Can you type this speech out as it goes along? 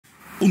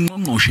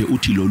Ungqongqoshe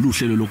uthi lo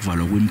luhlelo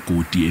lokuvalwa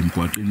kwemigodi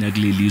emigwaqeni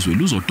yakulelizwe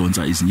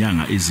luzodonsa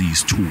izinyanga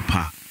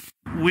eziyisithupha.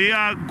 We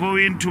are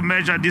going to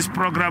measure this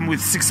program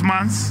with 6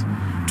 months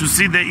to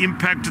see the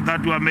impact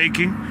that we are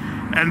making,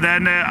 and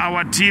then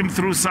our team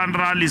through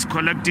Sanral is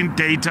collecting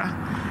data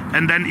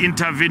and then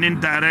intervening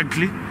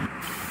directly.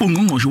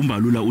 Ungqongqoshe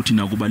Mbalula uthi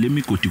nakuba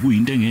lemigodi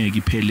kuyinto engeke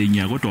iphele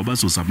nya kodwa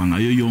bazozama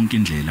ngayo yonke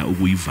indlela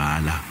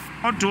ukuyivala.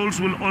 Potholes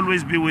will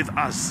always be with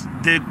us.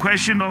 The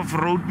question of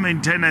road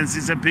maintenance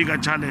is a bigger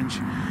challenge.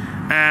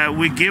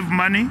 We give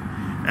money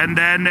and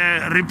then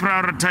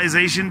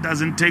reprioritization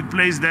doesn't take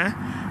place there,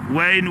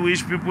 where in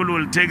which people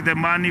will take the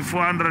money,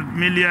 400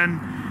 million,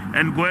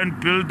 and go and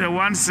build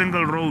one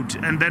single road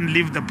and then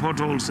leave the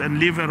potholes and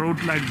leave a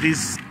road like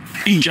this.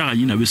 Intsha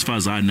kanye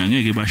nabesifazana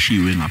ngeke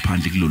bashiwe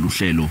ngaphandle kulolu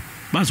hlelo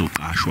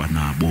bazoqashwa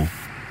nabo.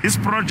 This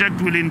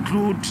project will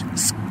include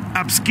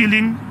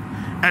upskilling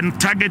and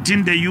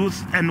targeting the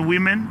youth and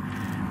women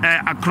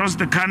across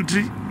the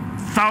country.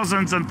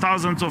 Thousands and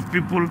thousands of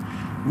people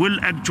will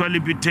actually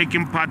be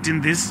taking part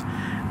in this,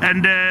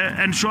 and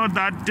ensure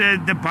that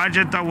the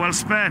budget are well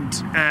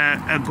spent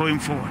going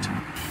forward.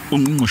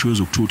 Ungqongqoshe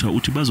wezokuthutha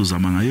uthi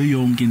bazozama ngayo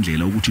yonke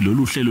indlela ukuthi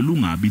lolu hlelo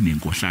lungabi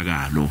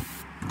nenkohlakalo.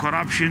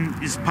 Corruption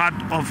is part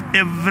of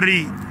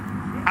every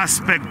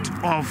aspect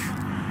of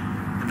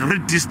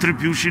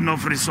redistribution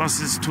of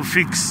resources to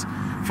fix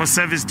for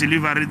service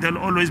delivery. There'll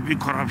always be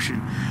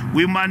corruption.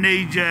 We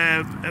manage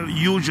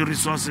huge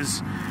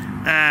resources.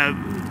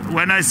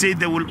 When I say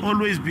there will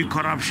always be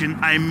corruption,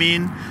 I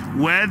mean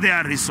where there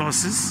are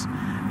resources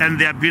and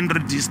they are being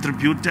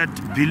redistributed,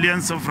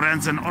 billions of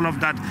rands and all of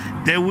that,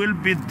 there will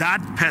be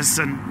that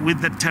person with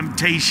the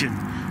temptation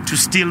to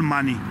steal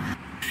money.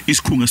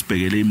 Isikhungo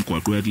esibhekele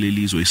imigwaqo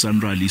yakulelizwe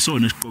iSanral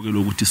isona esiqokelwe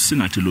ukuthi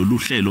singathi lolu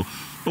hlelo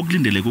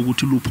okulindeleke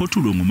ukuthi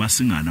luphothulwe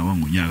ngomasingana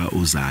wangonyaka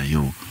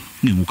ozayo.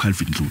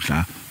 NginguCalvin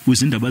Dludla,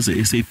 Izindaba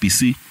ze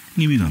SABC,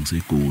 ngimi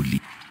ngisegoli.